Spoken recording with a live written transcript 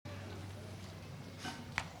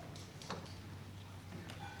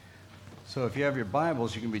So if you have your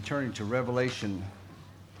Bibles, you can be turning to Revelation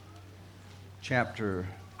chapter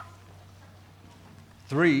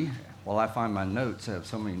 3. While I find my notes, I have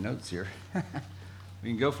so many notes here.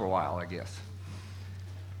 We can go for a while, I guess.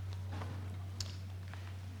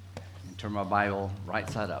 And turn my Bible right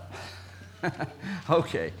side up.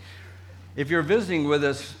 Okay. If you're visiting with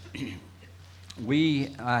us,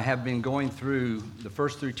 we have been going through the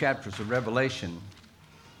first 3 chapters of Revelation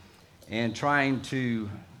and trying to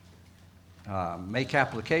make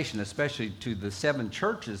application, especially to the 7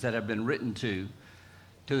 churches that have been written to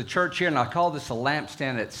the church here. And I call this a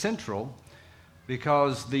lampstand at Central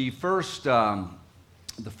because the first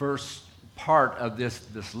part of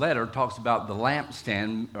this letter talks about the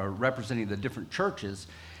lampstand representing the different churches.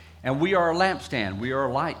 And we are a lampstand. We are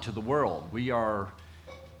a light to the world. We are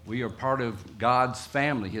part of God's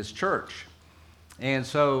family, His church. And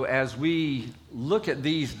so as we look at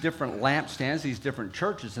these different lampstands, these different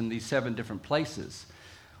churches in these 7 different places,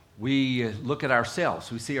 we look at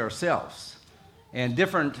ourselves. We see ourselves. And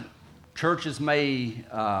different churches may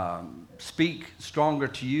speak stronger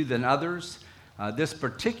to you than others. This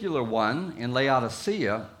particular one in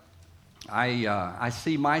Laodicea, I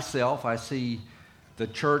see myself, I see the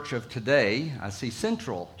church of today, I see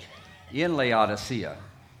Central in Laodicea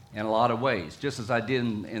in a lot of ways, just as I did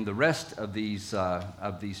in the rest of these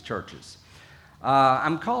churches.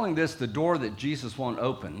 I'm calling this the door that Jesus won't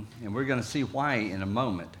open, and we're going to see why in a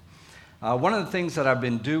moment. One of the things that I've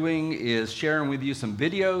been doing is sharing with you some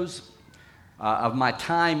videos of my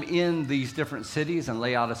time in these different cities in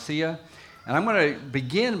Laodicea. And I'm going to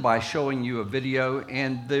begin by showing you a video,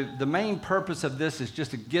 and the main purpose of this is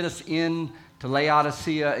just to get us in to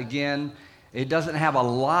Laodicea again. It doesn't have a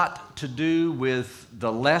lot to do with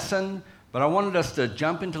the lesson, but I wanted us to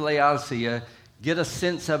jump into Laodicea, get a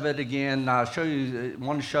sense of it again. I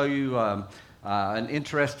want to show you an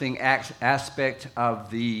interesting aspect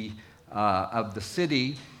of the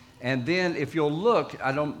city. And then if you'll look,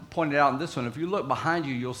 I don't point it out in this one, if you look behind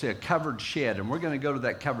you, you'll see a covered shed. And we're going to go to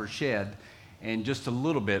that covered shed in just a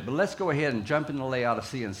little bit. But let's go ahead and jump into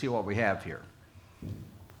Laodicea and see what we have here.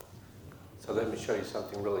 So let me show you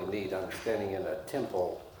something really neat. I'm standing in a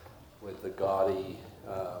temple with the gaudy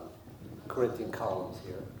Corinthian columns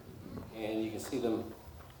here. And you can see them,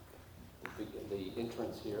 the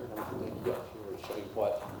entrance here. I'm going to get up here and show you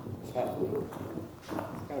what is happening.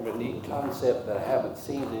 It's kind of a neat concept that I haven't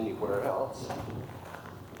seen anywhere else.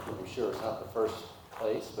 I'm sure it's not the first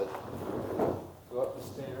place, but go up the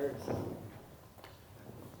stairs,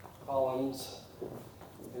 columns,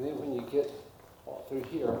 and then when you get through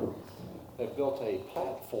here, they built a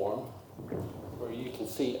platform where you can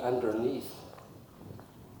see underneath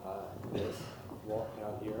this. Walk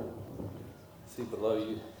down here, see below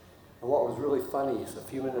you. And what was really funny is a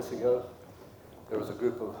few minutes ago, there was a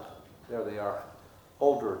group of, there they are,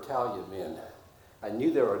 older Italian men. I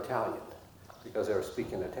knew they were Italian because they were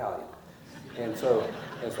speaking Italian. And so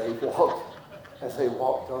as they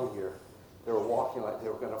walked on here, they were walking like they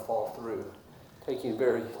were going to fall through, taking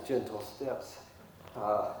very gentle steps.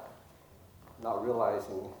 Not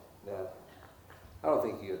realizing that I don't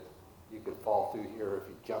think you could fall through here if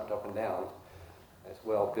you jumped up and down. It's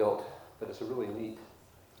well built, but it's a really neat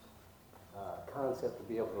concept to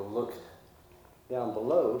be able to look down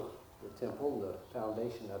below the temple, the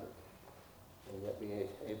foundation of it, and yet be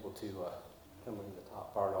able to come in the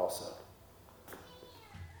top part also.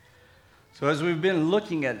 So as we've been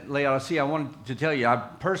looking at Laodicea, I wanted to tell you,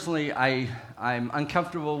 I'm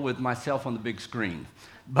uncomfortable with myself on the big screen.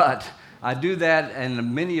 But I do that,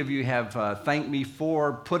 and many of you have thanked me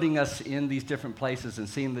for putting us in these different places and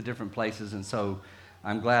seeing the different places, and so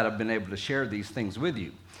I'm glad I've been able to share these things with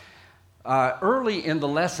you. Early in the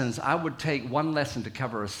lessons, I would take one lesson to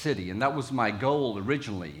cover a city, and that was my goal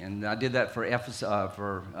originally, and I did that for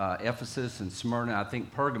Ephesus and Smyrna, I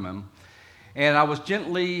think Pergamum. And I was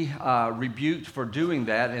gently rebuked for doing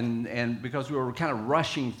that, and because we were kind of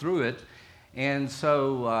rushing through it. And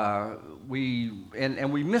so we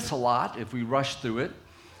miss a lot if we rush through it.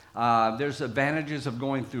 There's advantages of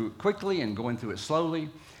going through it quickly and going through it slowly.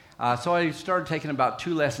 So I started taking about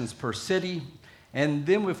 2 lessons per city. And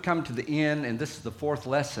then we've come to the end, and this is the 4th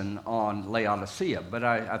lesson on Laodicea. But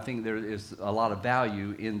I think there is a lot of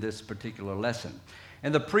value in this particular lesson.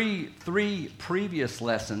 And the 3 previous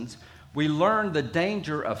lessons, we learned the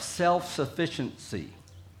danger of self-sufficiency.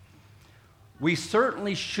 We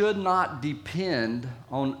certainly should not depend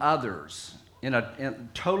on others in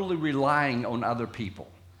totally relying on other people.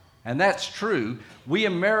 And that's true. We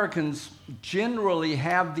Americans generally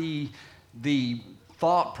have the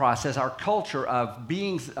thought process, our culture of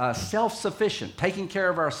being self-sufficient, taking care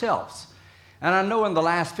of ourselves. And I know in the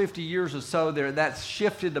last 50 years or so, that's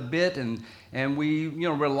shifted a bit, and we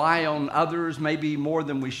rely on others maybe more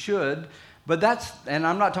than we should. But and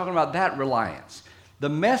I'm not talking about that reliance. The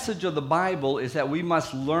message of the Bible is that we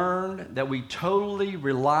must learn that we totally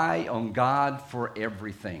rely on God for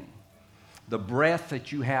everything. The breath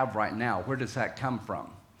that you have right now, where does that come from?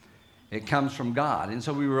 It comes from God. And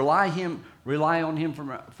so we rely on Him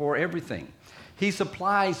for everything. He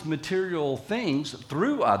supplies material things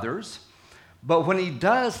through others, but when He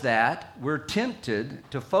does that, we're tempted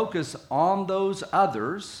to focus on those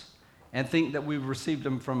others and think that we've received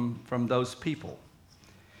them from those people.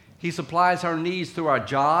 He supplies our needs through our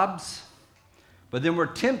jobs, but then we're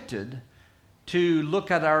tempted to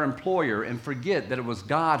look at our employer and forget that it was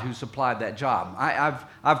God who supplied that job.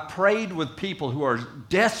 I've prayed with people who are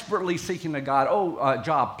desperately seeking a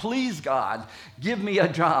job. Please, God, give me a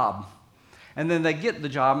job. And then they get the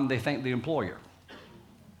job and they thank the employer.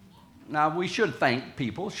 Now, we should thank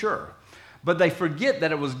people, sure. But they forget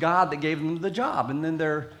that it was God that gave them the job. And then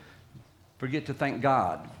they forget to thank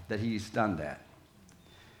God that He's done that.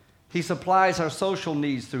 He supplies our social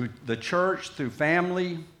needs through the church, through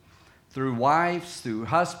family, through wives, through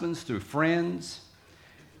husbands, through friends.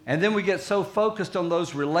 And then we get so focused on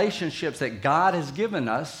those relationships that God has given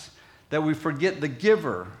us that we forget the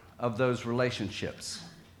giver of those relationships.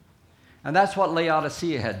 And that's what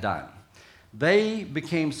Laodicea had done. They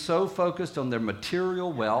became so focused on their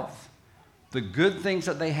material wealth, the good things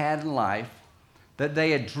that they had in life, that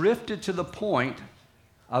they had drifted to the point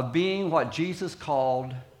of being what Jesus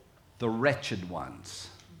called the wretched ones.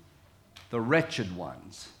 The wretched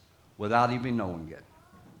ones, without even knowing it.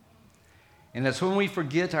 And it's when we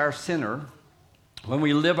forget our sinner, when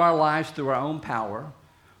we live our lives through our own power,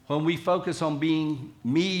 when we focus on being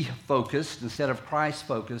me-focused instead of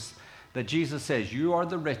Christ-focused, that Jesus says, you are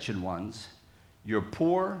the wretched ones, you're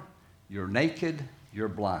poor, you're naked, you're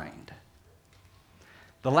blind.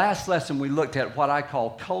 The last lesson we looked at what I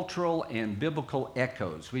call cultural and biblical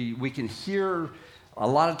echoes. We can hear, a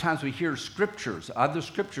lot of times we hear scriptures, other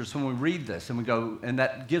scriptures when we read this, and we go, and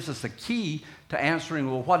that gives us a key to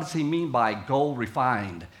answering, well, what does he mean by gold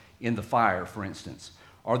refined in the fire, for instance?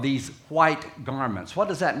 Or these white garments, what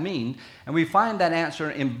does that mean? And we find that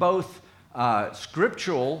answer in both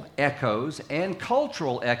scriptural echoes and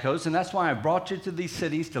cultural echoes, and that's why I brought you to these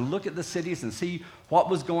cities to look at the cities and see what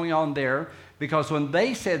was going on there, because when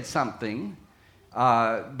they said something,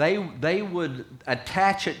 they would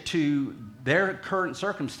attach it to their current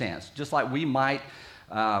circumstance, just like we might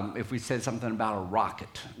if we said something about a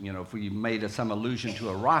rocket. You know, if we made some allusion to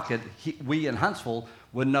a rocket, we in Huntsville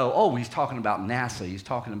would know, oh, he's talking about NASA, he's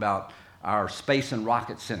talking about our Space and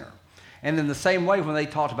Rocket Center. And in the same way, when they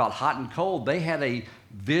talked about hot and cold, they had a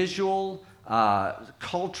visual,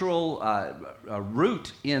 cultural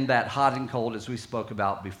root in that hot and cold, as we spoke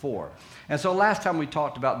about before. And so last time we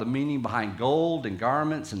talked about the meaning behind gold and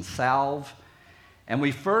garments and salve. And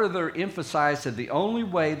we further emphasized that the only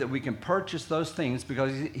way that we can purchase those things,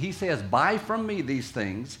 because he says, buy from me these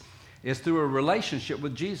things, is through a relationship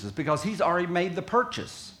with Jesus, because he's already made the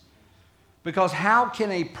purchase. Because how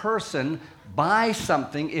can a person buy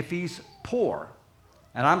something if he's poor?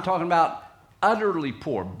 And I'm talking about utterly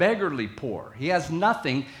poor, beggarly poor. He has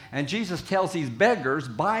nothing, and Jesus tells these beggars,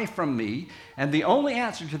 buy from me, and the only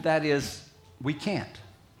answer to that is, we can't.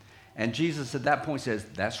 And Jesus at that point says,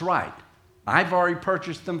 that's right. I've already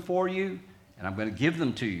purchased them for you, and I'm going to give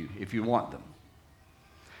them to you if you want them.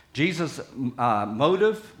 Jesus'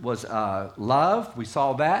 motive was love. We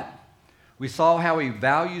saw that. We saw how he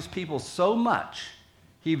values people so much.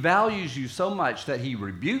 He values you so much that he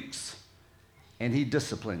rebukes and he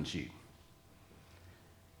disciplines you.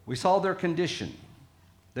 We saw their condition.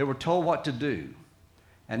 They were told what to do.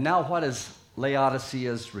 And now what is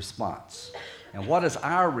Laodicea's response? And what is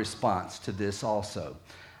our response to this also?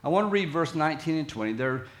 I want to read verse 19 and 20.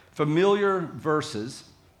 They're familiar verses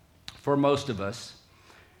for most of us.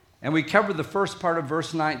 And we covered the first part of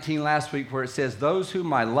verse 19 last week, where it says, those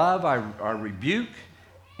whom I love, I rebuke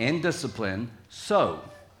and discipline. So,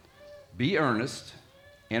 be earnest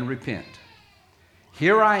and repent.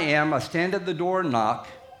 Here I am, I stand at the door and knock.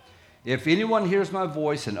 If anyone hears my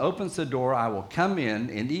voice and opens the door, I will come in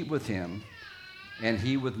and eat with him, and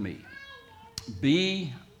he with me.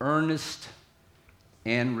 Be earnest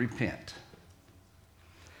and repent.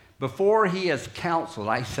 Before he has counseled,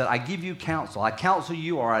 I said, I give you counsel. I counsel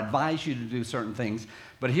you or I advise you to do certain things.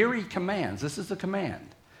 But here he commands. This is the command.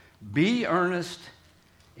 Be earnest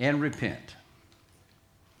and repent.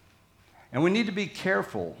 And we need to be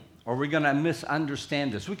careful, or we're going to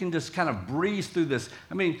misunderstand this. We can just kind of breeze through this.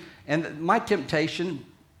 I mean, and my temptation,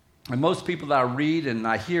 and most people that I read and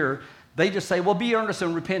I hear, they just say, well, be earnest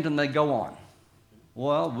and repent, and they go on.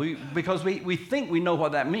 Well, because we think we know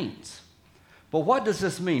what that means. But what does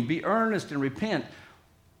this mean? Be earnest and repent.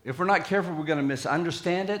 If we're not careful, we're going to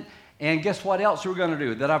misunderstand it. And guess what else we're going to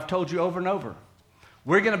do that I've told you over and over?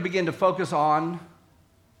 We're going to begin to focus on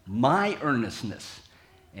my earnestness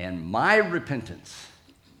and my repentance.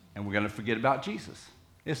 And we're going to forget about Jesus.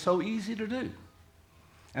 It's so easy to do.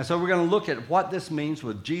 And so we're going to look at what this means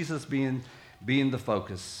with Jesus being the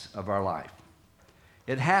focus of our life.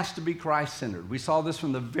 It has to be Christ-centered. We saw this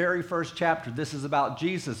from the very first chapter. This is about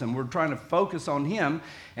Jesus, and we're trying to focus on him.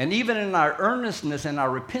 And even in our earnestness and our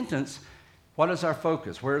repentance, what is our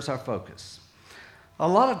focus? Where is our focus? A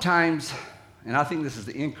lot of times, and I think this is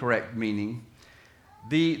the incorrect meaning,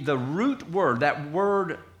 the root word, that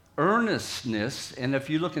word earnestness, and if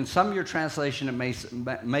you look in some of your translation,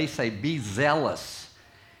 it may say be zealous.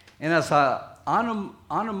 And as an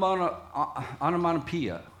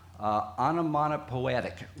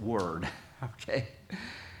onomatopoetic word, okay?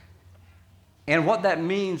 And what that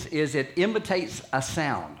means is it imitates a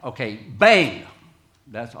sound. Okay, bang,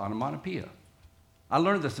 that's onomatopoeia. I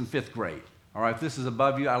learned this in 5th grade. All right, if this is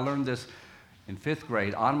above you, I learned this in 5th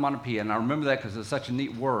grade, onomatopoeia, and I remember that because it's such a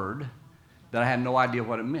neat word that I had no idea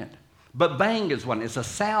what it meant. But bang is one. It's a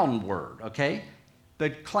sound word, okay?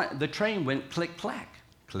 The train went click-clack.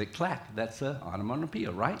 Click-clack. That's an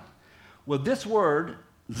onomatopoeia, right? Well, this word,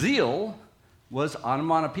 zeal, was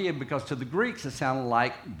onomatopoeia because to the Greeks it sounded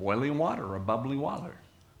like boiling water or bubbling water.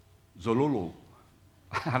 Zololo.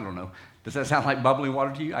 I don't know. Does that sound like bubbling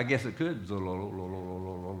water to you? I guess it could.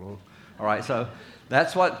 Zololo. All right, so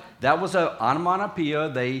that was an onomatopoeia.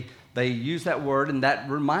 They used that word, and that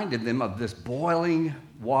reminded them of this boiling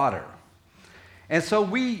water. And so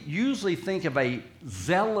we usually think of a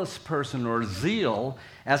zealous person or zeal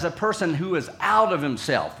as a person who is out of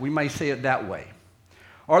himself. We may say it that way.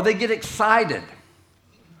 Or they get excited.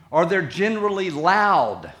 Or they're generally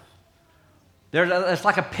loud. It's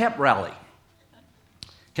like a pep rally.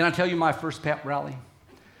 Can I tell you my first pep rally?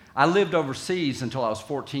 I lived overseas until I was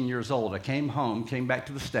 14 years old. I came home, came back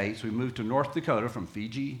to the States. We moved to North Dakota, from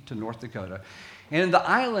Fiji to North Dakota. And in the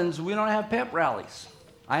islands, we don't have pep rallies.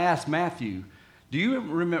 I asked Matthew, do you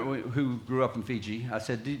remember, who grew up in Fiji? I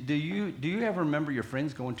said, do you ever remember your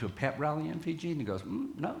friends going to a pep rally in Fiji? And he goes,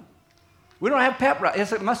 no. We don't have pep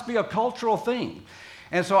rallies. It must be a cultural thing.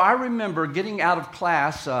 And so I remember getting out of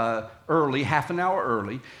class early, half an hour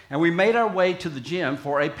early, and we made our way to the gym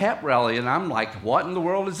for a pep rally. And I'm like, what in the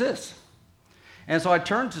world is this? And so I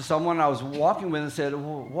turned to someone I was walking with and said,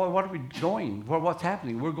 well, what are we going? What's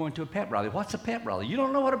happening? We're going to a pep rally. What's a pep rally? You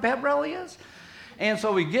don't know what a pep rally is? And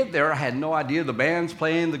so we get there. I had no idea. The band's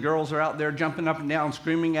playing. The girls are out there jumping up and down,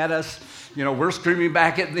 screaming at us. You know, we're screaming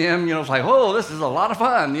back at them. You know, it's like, oh, this is a lot of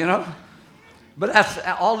fun, you know. But that's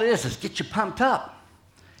all it is get you pumped up.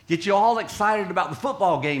 Get you all excited about the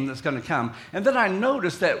football game that's going to come. And then I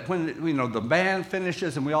noticed that when the band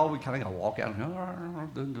finishes and we kind of walk out.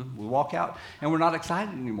 We walk out and we're not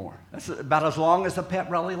excited anymore. That's about as long as the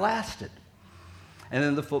pep rally lasted. And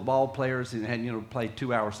then the football players had played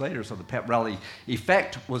 2 hours later, so the pep rally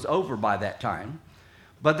effect was over by that time.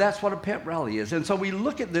 But that's what a pep rally is. And so we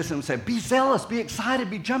look at this and say, be zealous, be excited,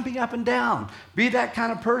 be jumping up and down. Be that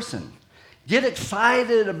kind of person. Get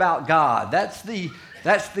excited about God. That's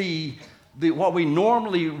what we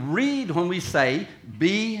normally read when we say,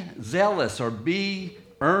 be zealous or be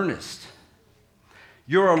earnest.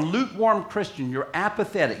 You're a lukewarm Christian. You're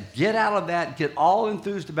apathetic. Get out of that. Get all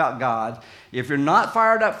enthused about God. If you're not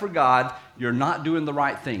fired up for God, you're not doing the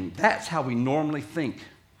right thing. That's how we normally think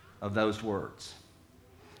of those words.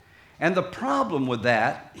 And the problem with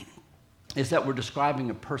that is that we're describing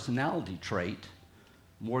a personality trait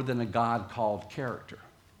more than a God-called character.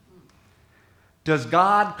 Does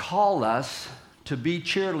God call us to be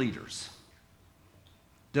cheerleaders?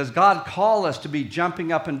 Does God call us to be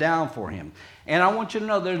jumping up and down for him? And I want you to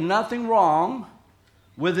know there's nothing wrong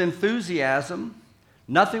with enthusiasm,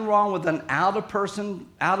 nothing wrong with an out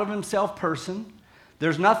of himself person.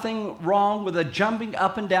 There's nothing wrong with a jumping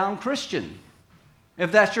up and down Christian,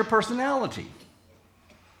 if that's your personality.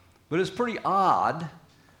 But it's pretty odd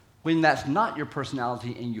when that's not your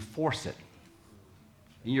personality and you force it.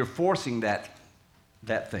 And you're forcing that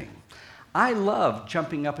thing. I love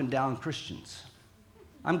jumping up and down Christians.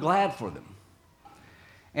 I'm glad for them.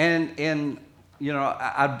 And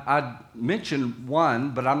I mentioned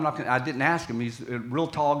one, but I didn't ask him. He's a real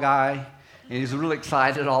tall guy, and he's really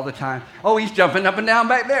excited all the time. Oh, he's jumping up and down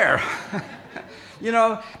back there.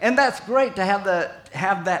 And that's great to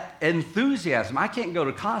have that enthusiasm. I can't go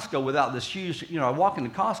to Costco without this huge, I walk into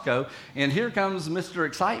Costco, and here comes Mr.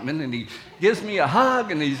 Excitement, and he gives me a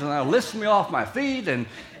hug, and he's lifts me off my feet, and,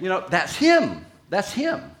 that's him. That's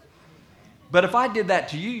him. But if I did that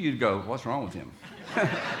to you, you'd go, what's wrong with him?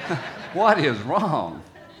 What is wrong?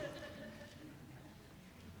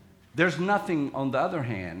 There's nothing, on the other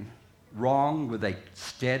hand, wrong with a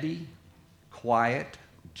steady, quiet,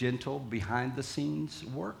 gentle, behind-the-scenes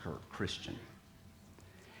worker Christian.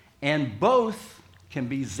 And both can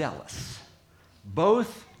be zealous.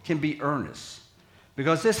 Both can be earnest.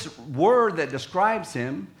 Because this word that describes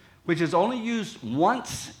him, which is only used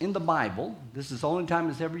once in the Bible, this is the only time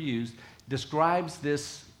it's ever used, describes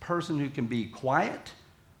this person who can be quiet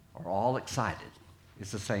or all excited.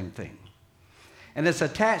 It's the same thing. And it's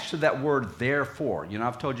attached to that word therefore.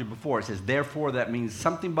 I've told you before, it says therefore. That means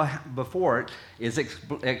something before it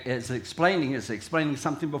is explaining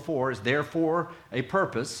something before. It's therefore a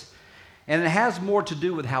purpose. And it has more to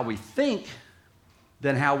do with how we think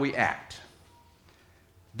than how we act.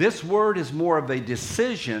 This word is more of a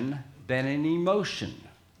decision than an emotion.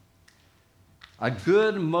 A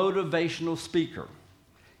good motivational speaker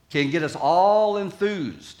can get us all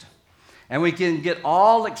enthused. And we can get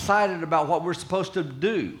all excited about what we're supposed to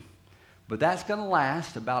do. But that's going to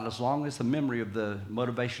last about as long as the memory of the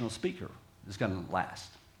motivational speaker is going to last.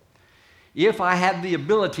 If I had the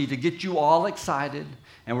ability to get you all excited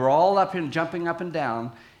and we're all up and jumping up and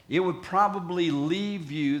down, it would probably leave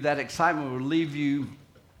you, that excitement would leave you,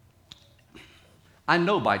 I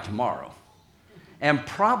know, by tomorrow. And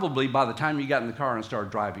probably by the time you got in the car and started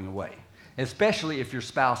driving away, especially if your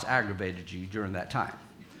spouse aggravated you during that time.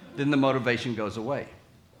 Then the motivation goes away.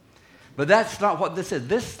 But that's not what this is.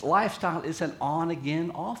 This lifestyle is an on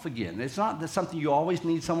again, off again. It's not something you always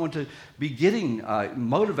need someone to be getting,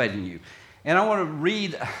 motivating you. And I want to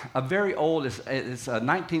read a very old, it's a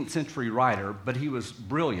 19th century writer, but he was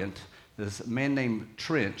brilliant, this man named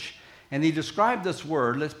Trench. And he described this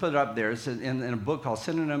word, let's put it up there, it's in a book called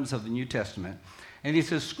Synonyms of the New Testament. And he's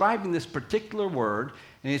describing this particular word,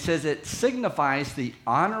 and he says it signifies the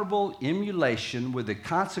honorable emulation with the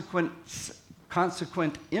consequent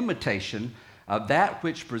imitation of that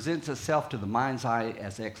which presents itself to the mind's eye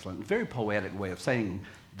as excellent. Very poetic way of saying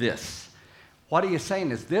this. What he is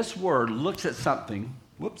saying is this word looks at something,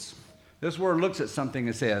 this word looks at something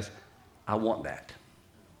and says, I want that.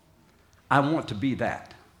 I want to be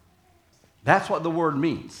that. That's what the word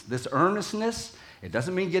means. This earnestness, it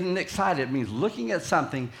doesn't mean getting excited. It means looking at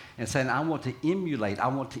something and saying, I want to emulate, I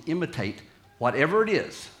want to imitate whatever it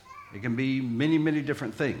is. It can be many, many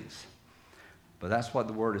different things. But that's what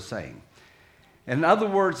the word is saying. In other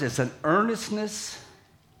words, it's an earnestness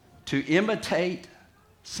to imitate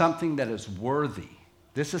something that is worthy.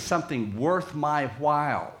 This is something worth my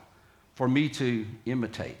while for me to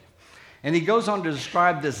imitate. And he goes on to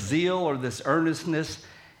describe this zeal or this earnestness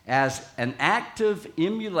as an active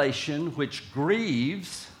emulation which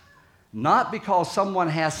grieves, not because someone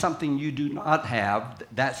has something you do not have,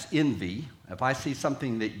 that's envy. If I see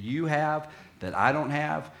something that you have that I don't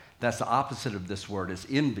have, that's the opposite of this word, is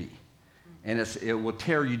envy. And it will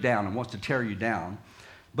tear you down and wants to tear you down.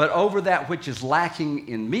 But over that which is lacking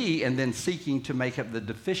in me and then seeking to make up the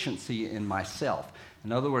deficiency in myself.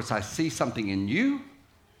 In other words, I see something in you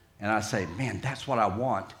and I say, man, that's what I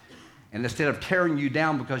want. And instead of tearing you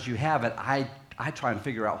down because you have it, I try and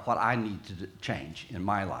figure out what I need to change in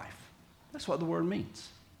my life. That's what the word means.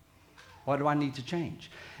 What do I need to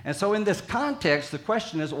change? And so in this context, the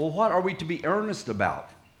question is, well, what are we to be earnest about?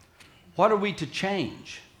 What are we to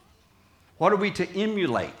change? What are we to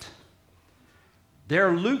emulate?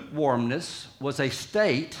 Their lukewarmness was a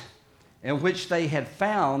state in which they had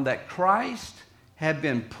found that Christ had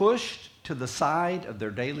been pushed to the side of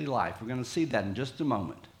their daily life. We're going to see that in just a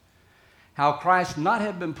moment. How Christ not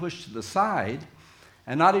had been pushed to the side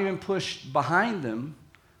and not even pushed behind them,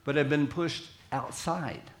 but had been pushed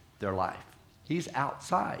outside their life. He's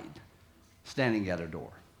outside, standing at a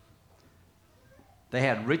door. They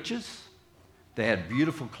had riches. They had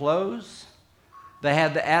beautiful clothes. They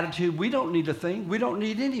had the attitude, we don't need a thing. We don't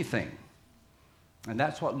need anything. And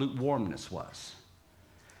that's what lukewarmness was.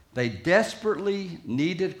 They desperately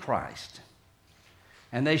needed Christ.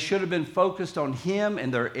 And they should have been focused on Him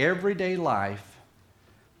in their everyday life,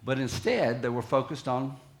 but instead they were focused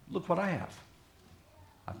on, look what I have.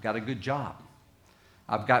 I've got a good job.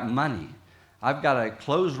 I've got money. I've got a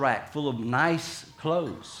clothes rack full of nice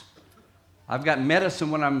clothes. I've got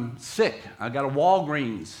medicine when I'm sick. I've got a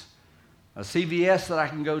Walgreens, a CVS that I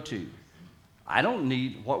can go to. I don't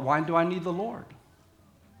need, why do I need the Lord?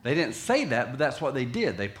 They didn't say that, but that's what they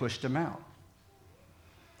did. They pushed Him out.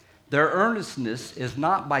 Their earnestness is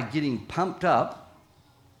not by getting pumped up,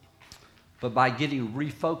 but by getting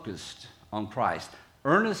refocused on Christ.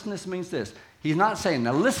 Earnestness means this. He's not saying,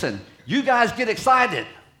 now listen, you guys get excited.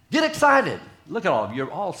 Get excited. Look at all of you.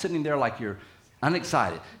 You're all sitting there like you're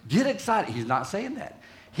unexcited. Get excited. He's not saying that.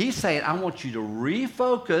 He's saying, I want you to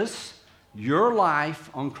refocus your life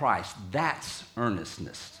on Christ. That's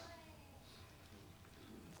earnestness.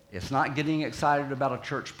 It's not getting excited about a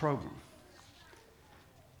church program.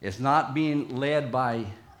 It's not being led by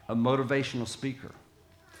a motivational speaker.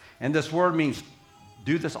 And this word means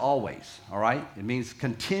do this always, all right? It means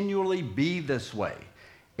continually be this way.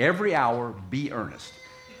 Every hour, be earnest.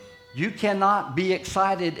 You cannot be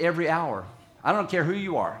excited every hour. I don't care who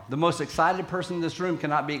you are. The most excited person in this room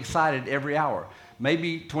cannot be excited every hour.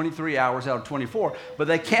 Maybe 23 hours out of 24, but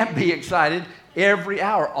they can't be excited every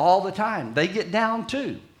hour, all the time. They get down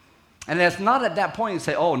too. And it's not at that point you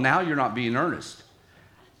say, oh, now you're not being earnest.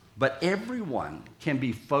 But everyone can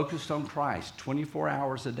be focused on Christ 24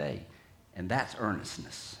 hours a day, and that's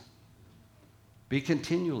earnestness. Be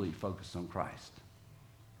continually focused on Christ.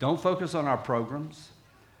 Don't focus on our programs.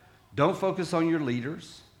 Don't focus on your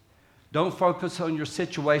leaders. Don't focus on your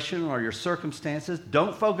situation or your circumstances.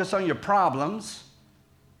 Don't focus on your problems.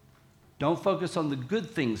 Don't focus on the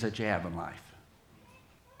good things that you have in life,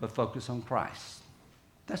 but focus on Christ.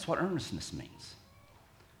 That's what earnestness means.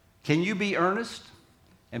 Can you be earnest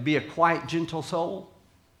and be a quiet, gentle soul?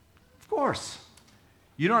 Of course.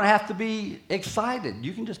 You don't have to be excited.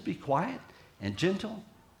 You can just be quiet and gentle,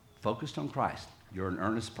 focused on Christ. You're an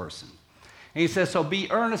earnest person. And he says, so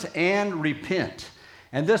be earnest and repent.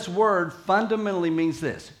 And this word fundamentally means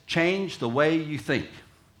this: change the way you think.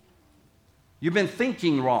 You've been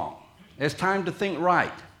thinking wrong. It's time to think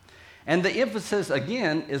right. And the emphasis,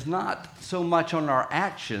 again, is not so much on our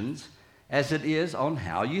actions as it is on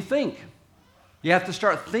how you think. You have to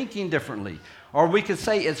start thinking differently. Or we could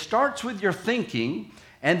say it starts with your thinking,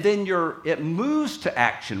 and then it moves to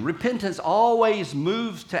action. Repentance always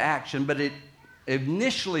moves to action, but it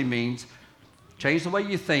initially means change the way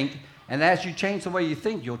you think, and as you change the way you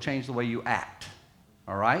think, you'll change the way you act.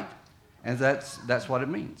 All right? And that's what it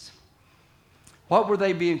means. What were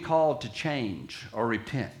they being called to change or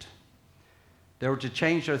repent? They were to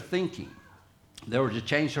change their thinking. They were to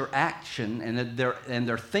change their action, and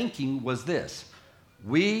their thinking was this: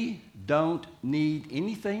 we don't need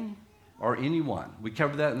anything or anyone. We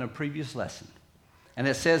covered that in a previous lesson. And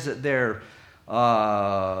it says that there,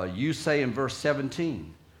 you say in verse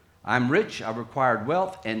 17, I'm rich, I've acquired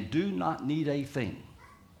wealth, and do not need a thing.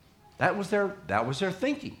 That was their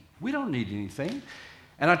thinking. We don't need anything.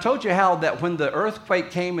 And I told you how that when the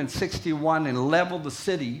earthquake came in 61 and leveled the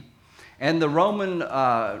city, and the Roman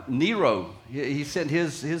Nero, he sent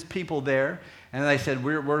his people there, and they said,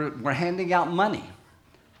 we're handing out money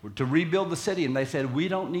to rebuild the city. And they said, we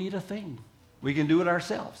don't need a thing. We can do it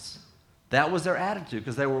ourselves. That was their attitude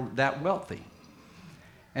because they were that wealthy.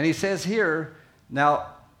 And he says here, now,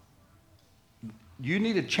 you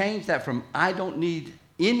need to change that from I don't need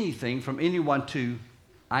anything from anyone to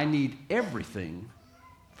I need everything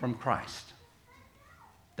from Christ.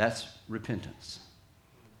 That's repentance.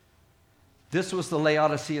 This was the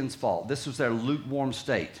Laodiceans' fault. This was their lukewarm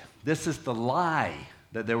state. This is the lie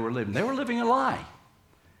that they were living. They were living a lie.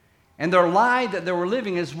 And their lie that they were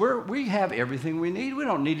living is we have everything we need. We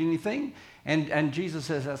don't need anything. And Jesus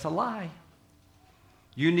says that's a lie.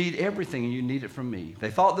 You need everything, and you need it from me.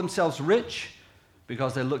 They thought themselves rich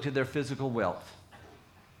because they looked at their physical wealth.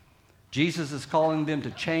 Jesus is calling them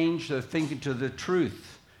to change their thinking to the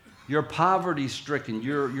truth. You're poverty-stricken.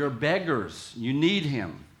 You're beggars. You need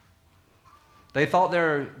him. They thought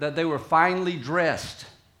that they were finely dressed,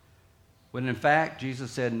 when in fact, Jesus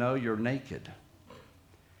said, no, you're naked.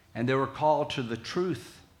 And they were called to the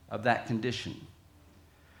truth of that condition.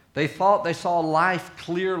 They thought they saw life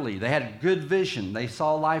clearly. They had good vision. They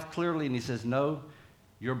saw life clearly, and he says, no,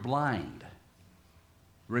 you're blind.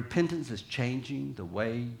 Repentance is changing the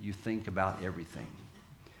way you think about everything.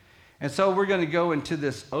 And so we're going to go into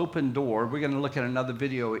this open door. We're going to look at another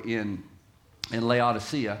video in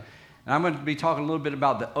Laodicea. And I'm going to be talking a little bit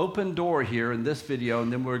about the open door here in this video,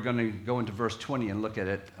 and then we're going to go into verse 20 and look at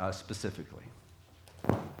it specifically.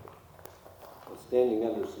 Standing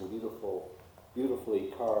under some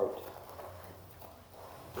beautifully carved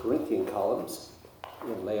Corinthian columns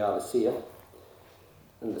in Laodicea.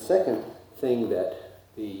 And the second thing that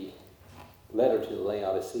the letter to the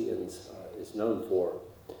Laodiceans is known for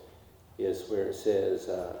is where it says,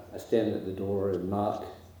 I stand at the door and knock.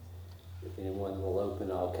 If anyone will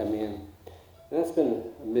open, I'll come in. And that's been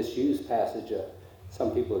a misused passage.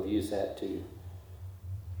 Some people have used that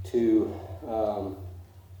to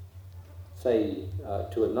say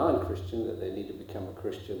to a non-Christian that they need to become a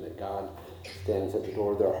Christian, that God stands at the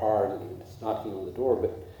door of their heart and is knocking on the door, but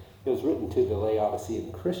it was written to the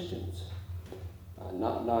Laodicean Christians,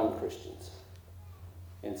 not non-Christians.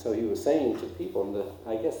 And so he was saying to people, and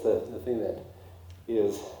I guess the thing that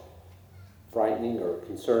is frightening or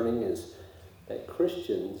concerning is that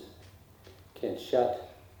Christians can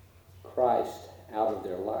shut Christ out of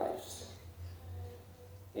their lives.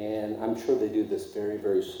 And I'm sure they do this very,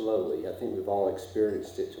 very slowly. I think we've all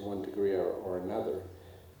experienced it to one degree or another.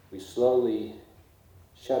 We slowly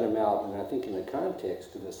shut him out, and I think in the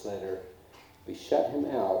context of this letter, we shut him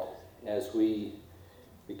out as we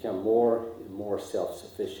become more and more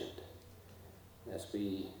self-sufficient. As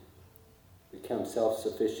we become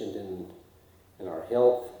self-sufficient in our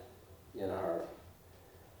health, in our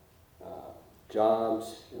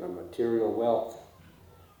jobs, in our material wealth,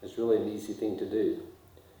 it's really an easy thing to do.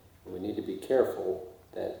 And we need to be careful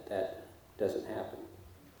that that doesn't happen.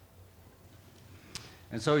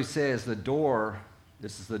 And so he says the door,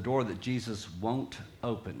 this is the door that Jesus won't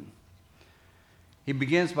open. He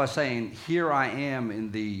begins by saying, here I am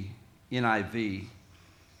in the NIV.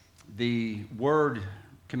 The word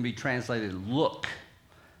can be translated look.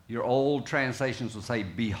 Your old translations will say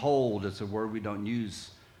behold. It's a word we don't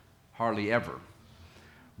use hardly ever.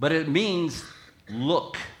 But it means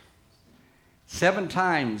look. 7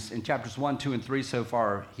 times in chapters 1, 2, and 3 so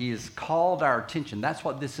far, he has called our attention. That's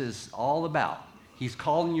what this is all about. He's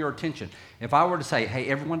calling your attention. If I were to say, hey,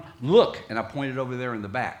 everyone, look, and I pointed over there in the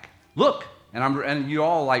back, look, and you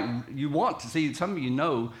all like, you want to see, some of you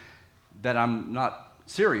know that I'm not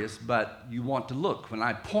serious, but you want to look when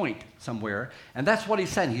I point somewhere. And that's what he's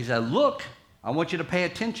saying. He said, look, I want you to pay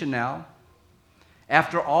attention now.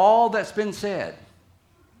 After all that's been said,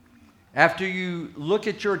 after you look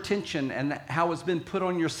at your attention and how it's been put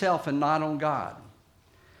on yourself and not on God,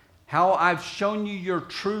 how I've shown you your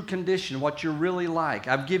true condition, what you're really like.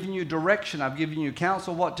 I've given you direction. I've given you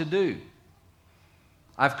counsel what to do.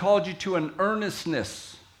 I've called you to an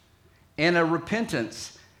earnestness and a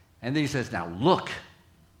repentance. And then he says, now look.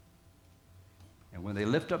 And when they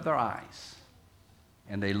lift up their eyes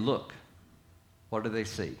and they look, what do they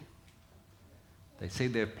see? They see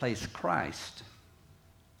they've placed Christ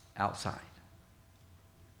outside.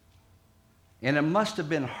 And it must have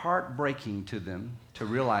been heartbreaking to them to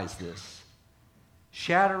realize this,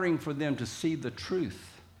 shattering for them to see the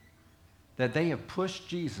truth that they have pushed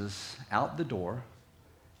Jesus out the door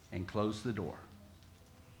and closed the door.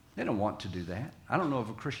 They don't want to do that. I don't know of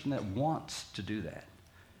a Christian that wants to do that,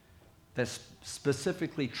 that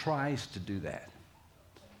specifically tries to do that.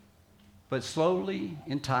 But slowly,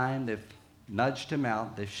 in time, they've nudged him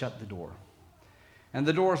out, they've shut the door. And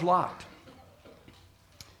the door's locked.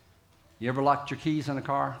 You ever locked your keys in a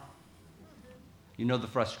car? You know the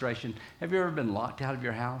frustration. Have you ever been locked out of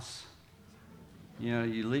your house? You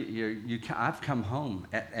know, I've come home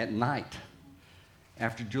at night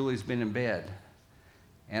after Julie's been in bed,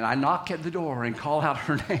 and I knock at the door and call out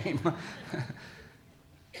her name,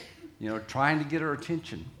 you know, trying to get her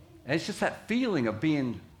attention. And it's just that feeling of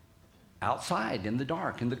being outside in the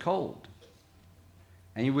dark, in the cold.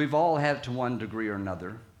 And we've all had it to one degree or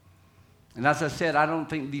another. And as I said, I don't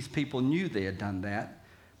think these people knew they had done that.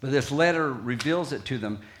 But this letter reveals it to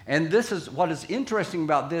them. And this is what is interesting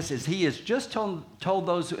about this is he has just told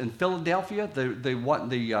those in Philadelphia,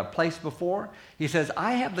 the place before, he says,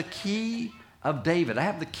 I have the key of David. I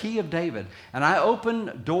have the key of David. And I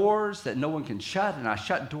open doors that no one can shut, and I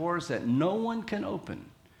shut doors that no one can open.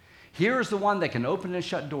 Here is the one that can open and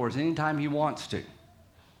shut doors anytime he wants to.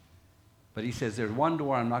 But he says, there's one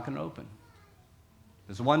door I'm not going to open.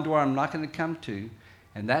 There's one door I'm not going to come to,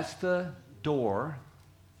 and that's the door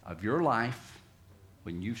of your life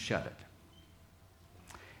when you've shut it.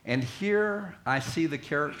 And here I see the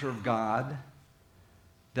character of God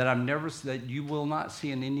that you will not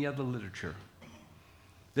see in any other literature.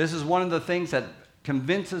 This is one of the things that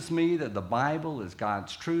convinces me that the Bible is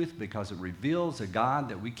God's truth because it reveals a God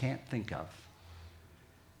that we can't think of.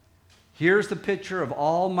 Here's the picture of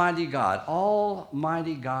Almighty God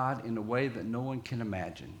in a way that no one can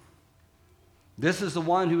imagine. This is the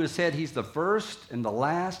one who has said he's the first and the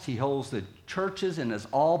last. He holds the churches in his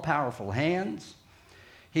all-powerful hands.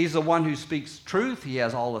 He's the one who speaks truth. He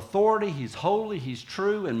has all authority. He's holy. He's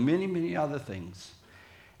true, and many, many other things.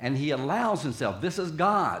 And he allows himself, this is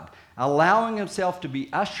God, allowing himself to be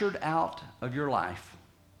ushered out of your life.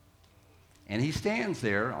 And he stands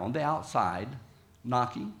there on the outside,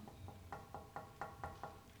 knocking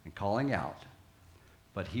and calling out,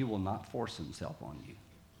 but he will not force himself on you.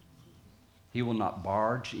 He will not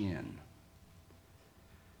barge in.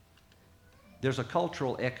 There's a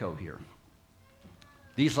cultural echo here.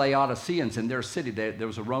 These Laodiceans in their city, there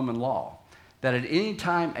was a Roman law that at any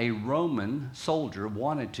time a Roman soldier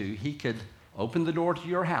wanted to, he could open the door to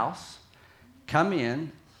your house, come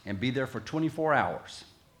in, and be there for 24 hours.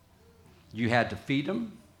 You had to feed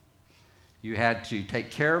him. You had to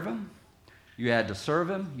take care of him. You had to serve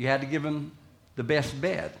him. You had to give him the best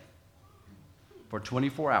bed for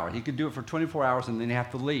 24 hours. He could do it for 24 hours and then he'd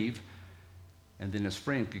have to leave, and then his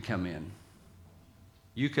friend could come in.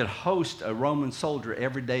 You could host a Roman soldier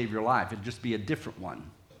every day of your life. It'd just be a different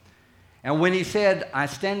one. And when he said, I'm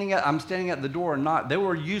standing at the door, they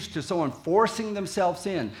were used to someone forcing themselves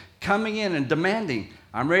in, coming in and demanding,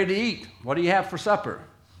 I'm ready to eat. What do you have for supper?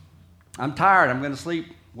 I'm tired. I'm going to sleep.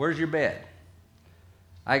 Where's your bed?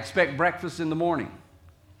 I expect breakfast in the morning.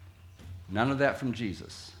 None of that from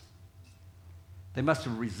Jesus. They must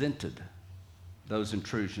have resented those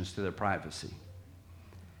intrusions to their privacy.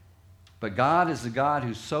 But God is the God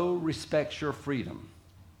who so respects your freedom.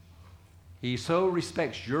 He so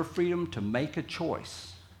respects your freedom to make a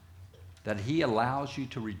choice that he allows you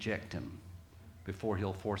to reject him before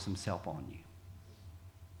he'll force himself on you.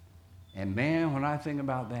 And man, when I think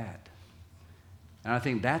about that, and I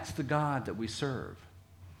think that's the God that we serve.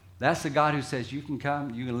 That's the God who says, you can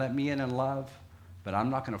come, you can let me in and love, but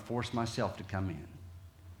I'm not going to force myself to come in.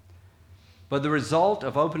 But the result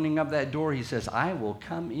of opening up that door, he says, I will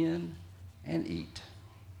come in and eat.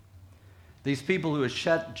 These people who had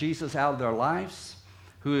shut Jesus out of their lives,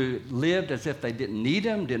 who lived as if they didn't need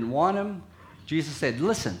him, didn't want him, Jesus said,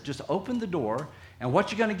 listen, just open the door, and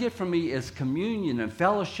what you're going to get from me is communion and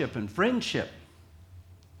fellowship and friendship.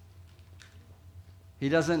 He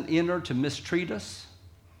doesn't enter to mistreat us,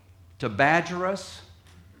 to badger us,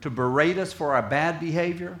 to berate us for our bad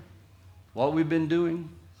behavior, what we've been doing.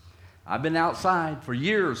 I've been outside for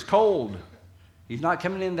years, cold. He's not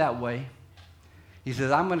coming in that way. He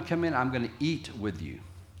says, I'm going to come in, I'm going to eat with you.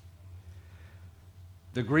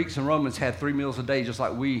 The Greeks and Romans had 3 meals a day, just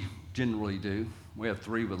like we generally do. We have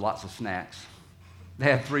 3 with lots of snacks. They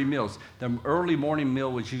had 3 meals. The early morning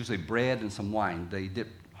meal was usually bread and some wine. They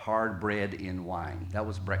dipped hard bread in wine. That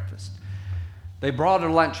was breakfast. They brought a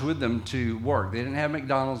lunch with them to work. They didn't have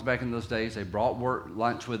McDonald's back in those days. They brought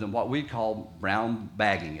lunch with them, what we call brown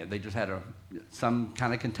bagging it. They just had some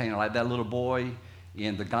kind of container, like that little boy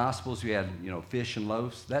in the Gospels, you had, fish and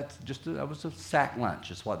loaves. That was a sack lunch,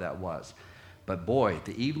 is what that was. But boy,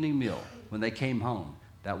 the evening meal, when they came home,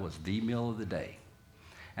 that was the meal of the day.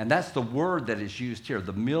 And that's the word that is used here,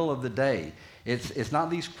 the meal of the day. It's not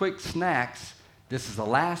these quick snacks. This is the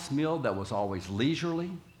last meal that was always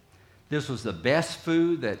leisurely. This was the best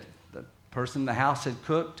food that the person in the house had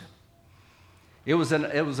cooked. It was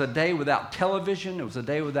a day without television. It was a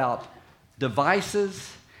day without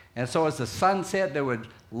devices. And so as the sun set, they would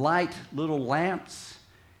light little lamps,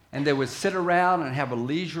 and they would sit around and have a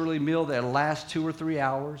leisurely meal that would last 2 or 3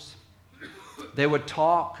 hours. They would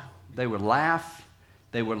talk, they would laugh,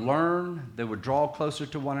 they would learn, they would draw closer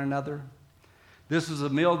to one another. This was a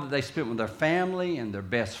meal that they spent with their family and their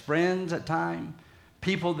best friends at times.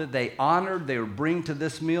 People that they honored, they would bring to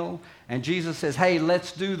this meal. And Jesus says, hey,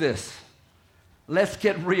 let's do this. Let's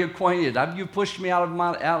get reacquainted. You pushed me out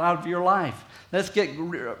of your life. Let's get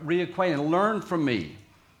reacquainted. Learn from me.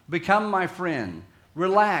 Become my friend.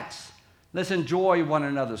 Relax. Let's enjoy one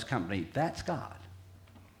another's company. That's God.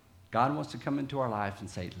 God wants to come into our lives and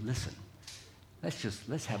say, listen,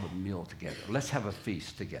 let's have a meal together. Let's have a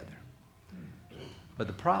feast together. But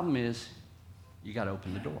the problem is, you got to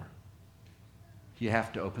open the door. You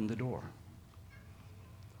have to open the door.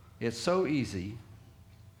 It's so easy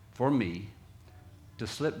for me to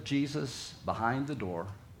slip Jesus behind the door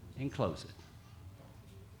and close it.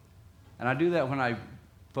 And I do that when I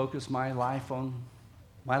focus my life on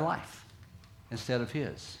my life instead of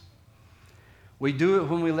his. We do it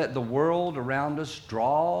when we let the world around us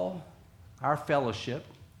draw our fellowship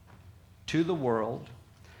to the world.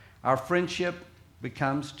 Our friendship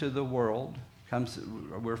becomes to the world.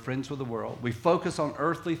 We're friends with the world. We focus on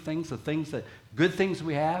earthly things, good things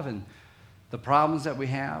we have and the problems that we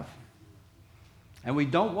have. And we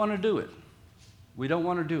don't want to do it. We don't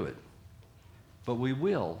want to do it. But we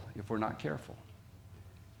will if we're not careful.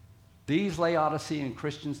 These Laodicean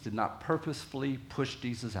Christians did not purposefully push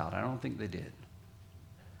Jesus out. I don't think they did.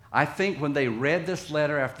 I think when they read this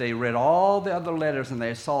letter, after they read all the other letters and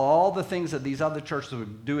they saw all the things that these other churches were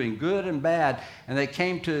doing, good and bad, and they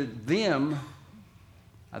came to them,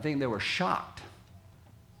 I think they were shocked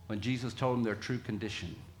when Jesus told them their true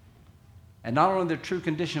condition. And not only their true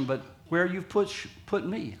condition, but where you've put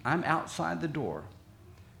me. I'm outside the door,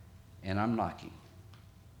 and I'm knocking.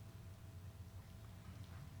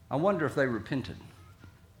 I wonder if they repented.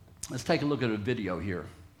 Let's take a look at a video here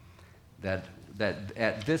that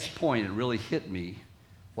at this point it really hit me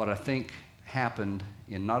what I think happened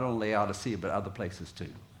in not only Laodicea but other places too.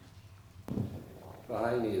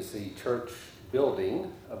 Behind me is the church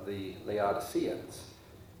building of the Laodiceans.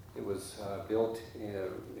 It was built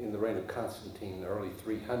in the reign of Constantine in the early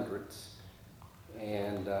 300s,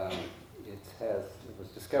 and it was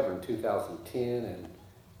discovered in 2010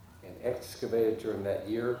 and excavated during that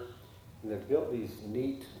year. And they've built these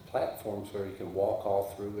neat platforms where you can walk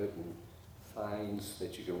all through it, and signs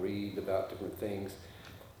that you can read about different things.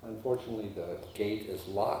 Unfortunately, the gate is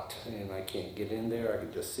locked and I can't get in there. I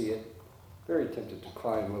can just see it. Very tempted to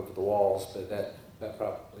climb over the walls, but that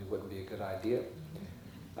probably wouldn't be a good idea.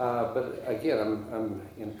 But again, I'm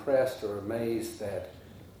impressed or amazed that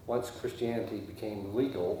once Christianity became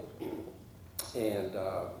legal and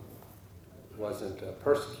wasn't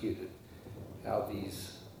persecuted, how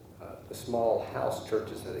these the small house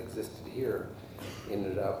churches that existed here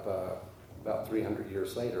ended up about 300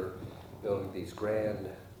 years later building these grand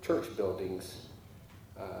church buildings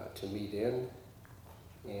to meet in,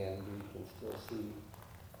 and we can still see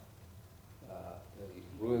the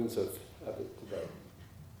ruins of it today.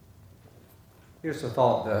 Here's the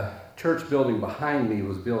thought. The church building behind me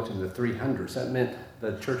was built in the 300s. That meant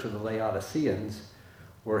the Church of the Laodiceans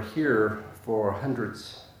were here for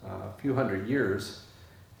a few hundred years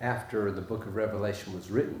after the book of Revelation was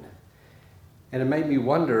written. And it made me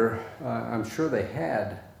wonder, I'm sure they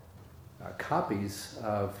had copies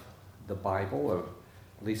of the Bible, or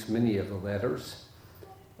at least many of the letters,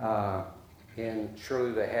 and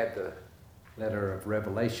surely they had the letter of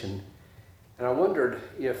Revelation. And I wondered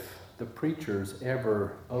if the preachers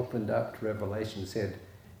ever opened up to Revelation and said,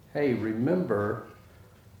 hey, remember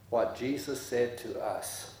what Jesus said to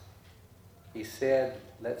us. He said,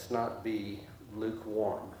 let's not be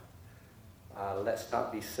lukewarm. Let's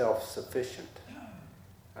not be self-sufficient.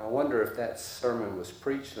 I wonder if that sermon was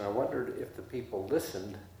preached, and I wondered if the people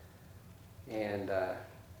listened and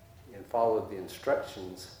followed the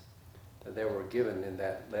instructions that they were given in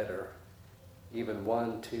that letter, even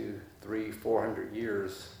 1, 2, 3, 400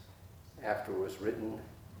 years after it was written,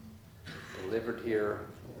 delivered here,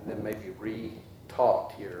 and then maybe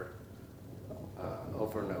re-taught here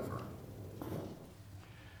over and over.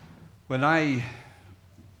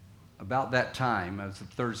 About that time, as the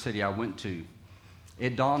third city I went to,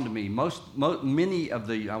 it dawned on me, many of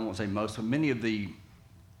the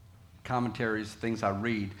commentaries, things I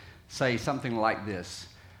read, say something like this: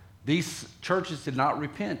 these churches did not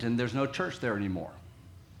repent, and there's no church there anymore.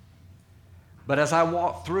 But as I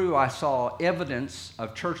walked through, I saw evidence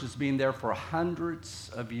of churches being there for hundreds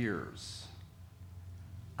of years.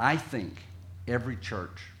 I think every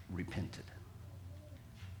church repented.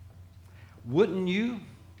 Wouldn't you?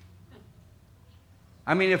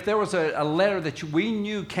 I mean, if there was a letter that we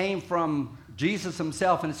knew came from Jesus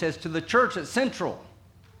himself, and it says, to the church at Central,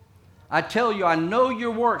 I tell you, I know your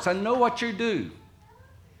works, I know what you do,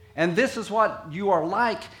 and this is what you are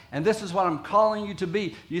like, and this is what I'm calling you to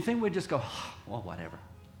be. You think we'd just go, well, whatever?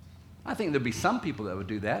 I think there'd be some people that would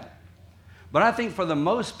do that. But I think for the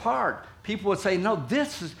most part, people would say, no,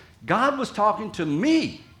 God was talking to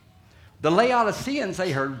me. The Laodiceans,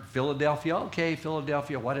 they heard Philadelphia, okay,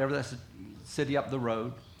 Philadelphia, whatever, that's a city up the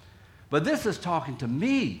road. But this is talking to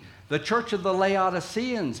me, the church of the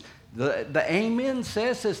Laodiceans. The Amen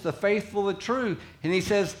says it's the faithful, the true. And he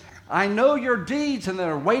says, I know your deeds, and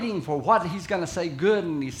they're waiting for what he's going to say good.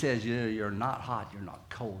 And he says, you're not hot, you're not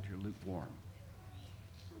cold, you're lukewarm.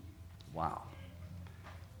 Wow.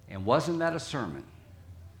 And wasn't that a sermon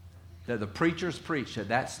that the preachers preached at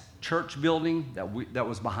that church building that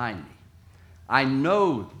was behind me? I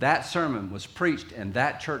know that sermon was preached in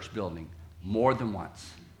that church building more than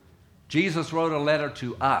once. Jesus wrote a letter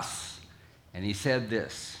to us, and he said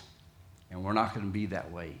this, and we're not going to be that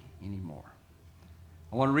way anymore.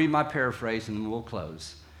 I want to read my paraphrase, and then we'll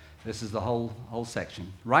close. This is the whole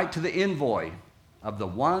section. Write to the envoy of the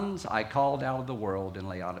ones I called out of the world in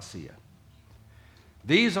Laodicea.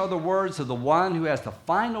 These are the words of the one who has the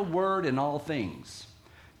final word in all things,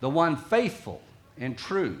 the one faithful and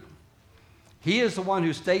true. He is the one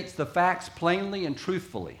who states the facts plainly and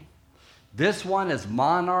truthfully. This one is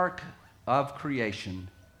monarch of creation.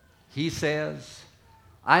 He says,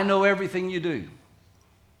 I know everything you do.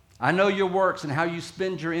 I know your works and how you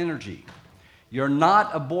spend your energy. You're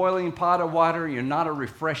not a boiling pot of water. You're not a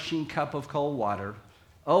refreshing cup of cold water.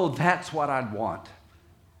 Oh, that's what I'd want,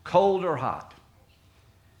 cold or hot.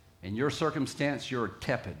 In your circumstance, you're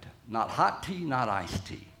tepid. Not hot tea, not iced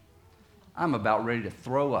tea. I'm about ready to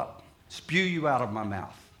throw up, spew you out of my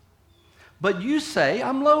mouth. But you say,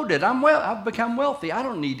 I'm loaded, I've become wealthy, I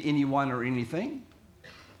don't need anyone or anything.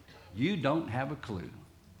 You don't have a clue.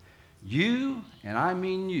 You, and I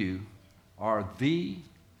mean you, are the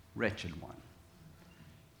wretched one.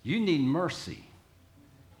 You need mercy.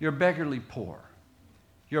 You're beggarly poor.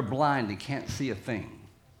 You're blind and can't see a thing.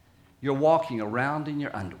 You're walking around in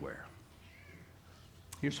your underwear.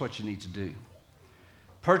 Here's what you need to do.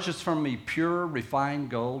 Purchase from me pure, refined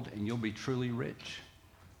gold, and you'll be truly rich.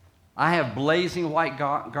 I have blazing white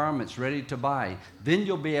garments ready to buy. Then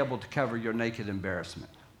you'll be able to cover your naked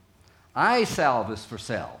embarrassment. Eye salve is for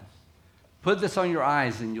sale. Put this on your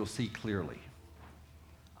eyes and you'll see clearly.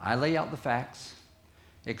 I lay out the facts,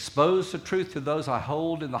 expose the truth to those I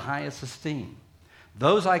hold in the highest esteem.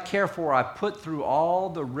 Those I care for, I put through all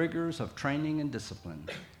the rigors of training and discipline.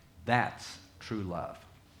 That's true love.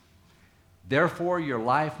 Therefore, your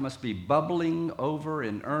life must be bubbling over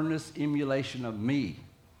in earnest emulation of me.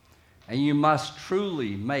 And you must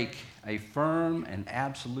truly make a firm and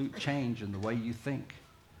absolute change in the way you think.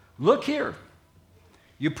 Look here.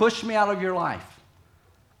 You pushed me out of your life.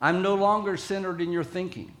 I'm no longer centered in your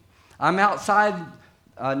thinking. I'm outside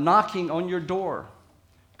knocking on your door,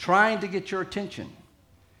 trying to get your attention.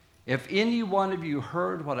 If any one of you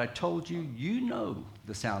heard what I told you, you know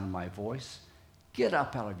the sound of my voice. Get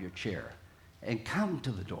up out of your chair and come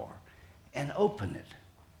to the door and open it.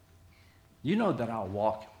 You know that I'll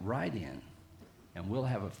walk right in and we'll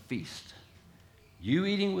have a feast. You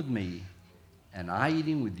eating with me and I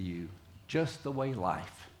eating with you, just the way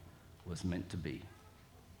life was meant to be.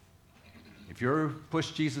 If you're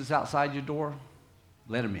pushed Jesus outside your door,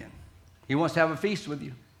 let him in. He wants to have a feast with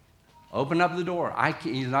you. Open up the door.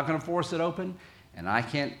 He's not going to force it open, and I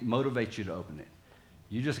can't motivate you to open it.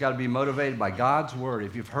 You just got to be motivated by God's word.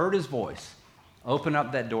 If you've heard his voice, open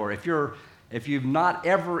up that door. If you've not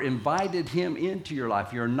ever invited him into your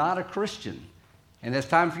life, you're not a Christian, and it's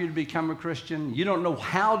time for you to become a Christian. You don't know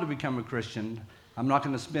how to become a Christian. I'm not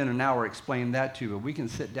going to spend an hour explaining that to you, but we can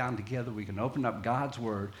sit down together. We can open up God's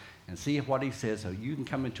word and see what he says so you can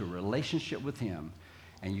come into a relationship with him,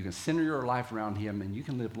 and you can center your life around him, and you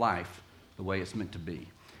can live life the way it's meant to be.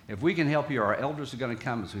 If we can help you, our elders are going to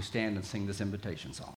come as we stand and sing this invitation song.